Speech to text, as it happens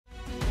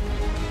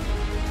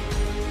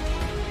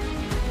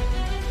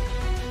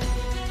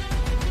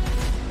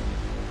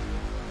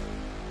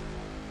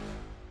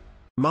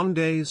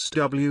Monday's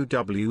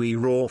WWE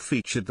RAW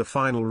featured the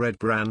final Red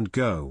Brand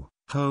Go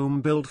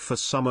home build for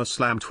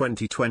SummerSlam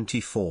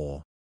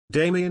 2024.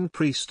 Damian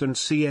Priest and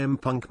CM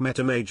Punk met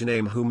a major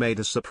name who made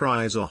a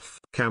surprise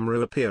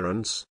off-camera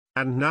appearance,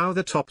 and now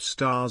the top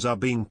stars are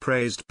being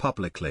praised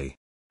publicly.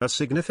 A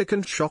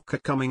significant shocker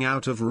coming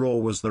out of RAW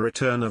was the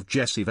return of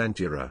Jesse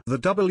Ventura. The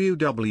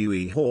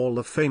WWE Hall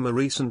of Famer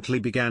recently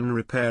began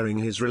repairing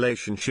his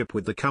relationship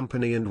with the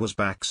company and was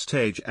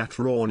backstage at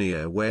RAW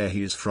near where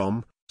he is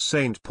from,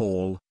 St.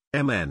 Paul,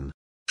 MN.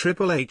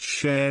 Triple H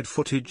shared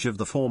footage of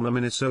the former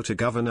Minnesota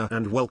governor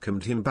and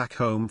welcomed him back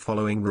home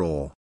following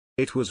RAW.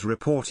 It was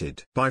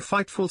reported by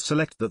Fightful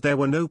Select that there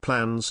were no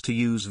plans to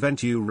use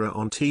Ventura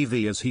on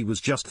TV as he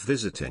was just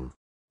visiting.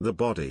 The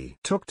body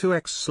took to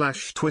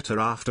X/Twitter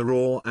after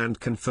RAW and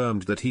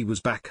confirmed that he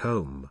was back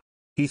home.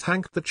 He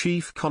thanked the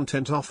chief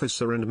content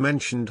officer and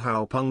mentioned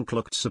how Punk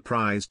looked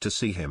surprised to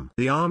see him.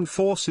 The Armed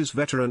Forces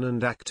veteran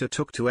and actor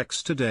took to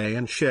X today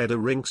and shared a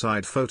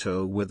ringside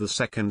photo with the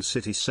Second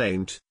City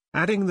Saint,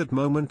 adding that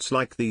moments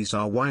like these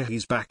are why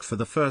he's back for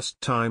the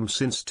first time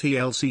since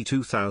TLC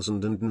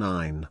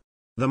 2009.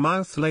 The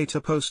Mouth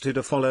later posted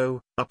a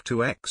follow-up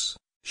to X,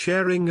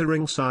 sharing a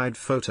ringside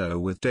photo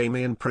with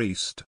Damian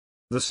Priest.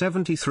 The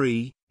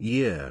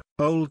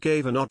 73-year-old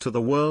gave a nod to the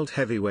World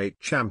Heavyweight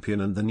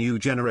Champion and the new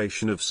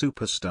generation of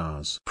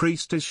superstars.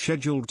 Priest is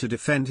scheduled to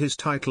defend his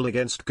title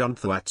against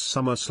Gunther at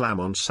SummerSlam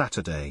on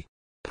Saturday.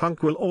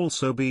 Punk will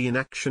also be in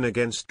action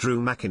against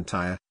Drew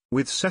McIntyre,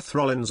 with Seth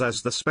Rollins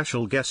as the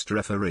special guest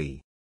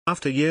referee.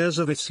 After years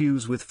of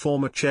issues with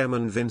former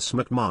chairman Vince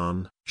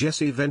McMahon,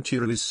 Jesse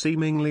Ventura is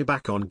seemingly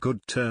back on good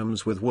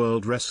terms with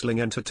World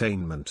Wrestling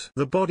Entertainment.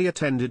 The body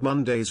attended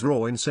Monday's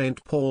RAW in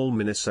St. Paul,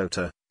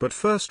 Minnesota, but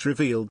first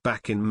revealed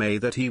back in May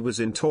that he was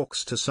in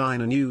talks to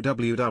sign a new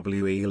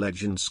WWE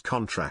Legends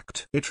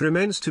contract. It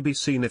remains to be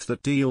seen if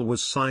that deal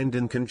was signed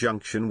in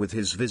conjunction with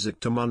his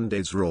visit to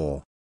Monday's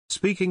RAW.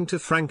 Speaking to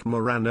Frank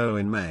Morano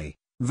in May,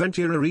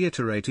 Ventura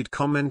reiterated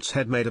comments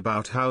he'd made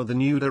about how the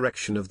new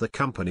direction of the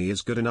company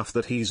is good enough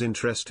that he's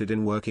interested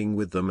in working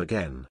with them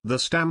again. The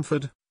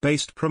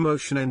Stamford-based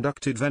promotion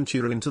inducted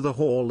Ventura into the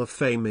Hall of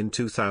Fame in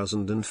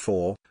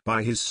 2004,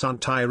 by his son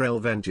Tyrell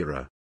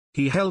Ventura.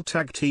 He held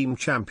tag team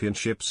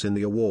championships in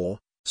the AWA,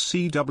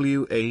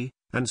 CWA,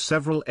 and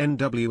several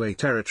NWA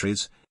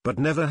territories, but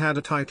never had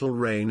a title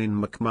reign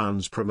in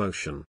McMahon's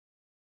promotion.